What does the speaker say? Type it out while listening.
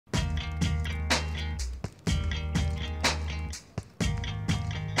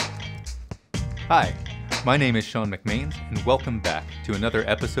Hi, my name is Sean McMains, and welcome back to another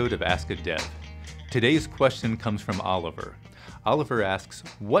episode of Ask a Dev. Today's question comes from Oliver. Oliver asks,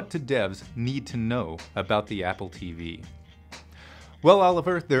 what do devs need to know about the Apple TV? Well,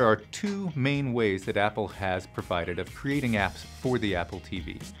 Oliver, there are two main ways that Apple has provided of creating apps for the Apple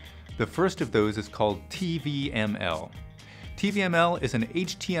TV. The first of those is called tvML. tvML is an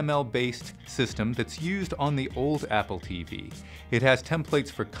HTML-based system that's used on the old Apple TV. It has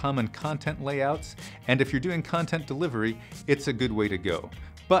templates for common content layouts, and if you're doing content delivery, it's a good way to go.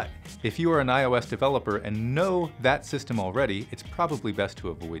 But if you are an iOS developer and know that system already, it's probably best to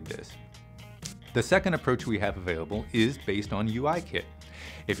avoid this. The second approach we have available is based on UIKit.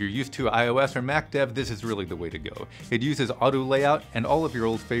 If you're used to iOS or Mac dev, this is really the way to go. It uses auto layout and all of your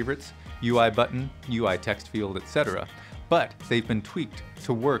old favorites, UI button, UI text field, etc. But they've been tweaked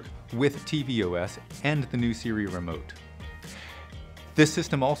to work with tvOS and the new Siri remote. This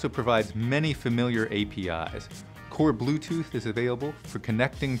system also provides many familiar APIs. Core Bluetooth is available for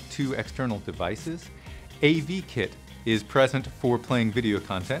connecting to external devices. AVKit is present for playing video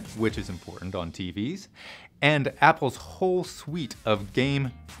content, which is important on TVs. And Apple's whole suite of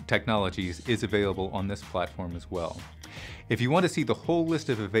game technologies is available on this platform as well. If you want to see the whole list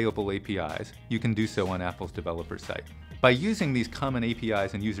of available APIs, you can do so on Apple's developer site. By using these common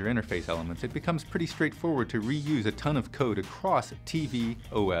APIs and user interface elements, it becomes pretty straightforward to reuse a ton of code across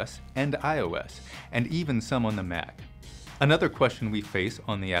tvOS and iOS, and even some on the Mac. Another question we face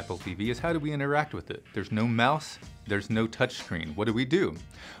on the Apple TV is how do we interact with it? There's no mouse, there's no touchscreen. What do we do?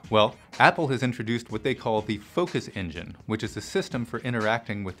 Well, Apple has introduced what they call the Focus Engine, which is a system for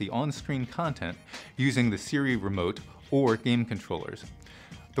interacting with the on-screen content using the Siri remote or game controllers.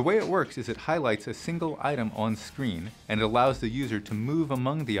 The way it works is it highlights a single item on screen and allows the user to move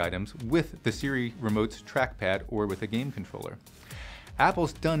among the items with the Siri remote's trackpad or with a game controller.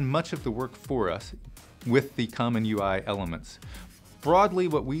 Apple's done much of the work for us with the common UI elements. Broadly,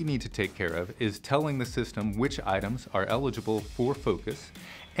 what we need to take care of is telling the system which items are eligible for focus,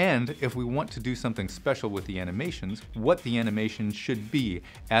 and if we want to do something special with the animations, what the animation should be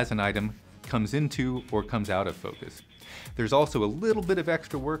as an item comes into or comes out of focus. There's also a little bit of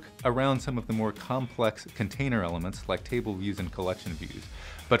extra work around some of the more complex container elements like table views and collection views,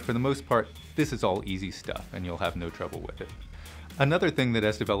 but for the most part, this is all easy stuff and you'll have no trouble with it. Another thing that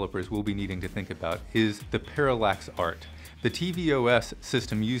as developers we'll be needing to think about is the parallax art. The tvOS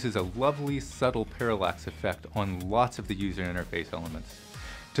system uses a lovely subtle parallax effect on lots of the user interface elements.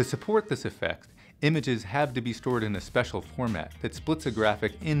 To support this effect, images have to be stored in a special format that splits a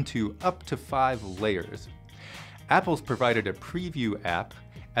graphic into up to 5 layers. Apple's provided a preview app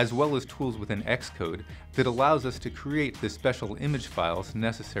as well as tools within Xcode that allows us to create the special image files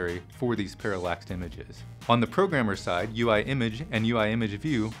necessary for these parallaxed images. On the programmer side, UIImage and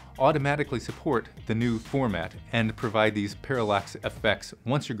UIImageView automatically support the new format and provide these parallax effects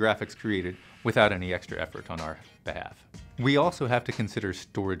once your graphic's created without any extra effort on our behalf. We also have to consider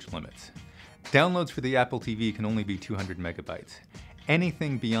storage limits. Downloads for the Apple TV can only be 200 megabytes.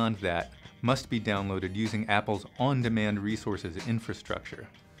 Anything beyond that must be downloaded using Apple's on-demand resources infrastructure.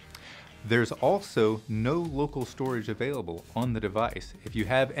 There's also no local storage available on the device. If you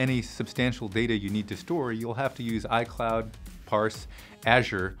have any substantial data you need to store, you'll have to use iCloud, Parse,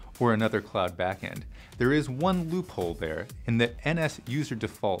 Azure, or another cloud backend. There is one loophole there in that NS user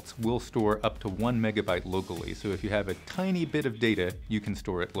defaults will store up to 1 megabyte locally, so if you have a tiny bit of data, you can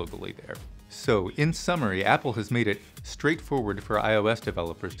store it locally there. So, in summary, Apple has made it straightforward for iOS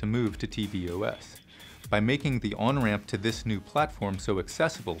developers to move to tvOS. By making the on-ramp to this new platform so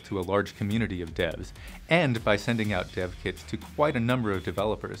accessible to a large community of devs, and by sending out dev kits to quite a number of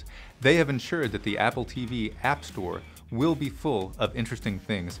developers, they have ensured that the Apple TV App Store will be full of interesting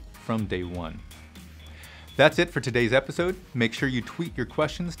things from day one. That's it for today's episode. Make sure you tweet your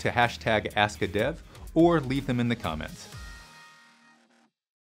questions to #AskADev or leave them in the comments.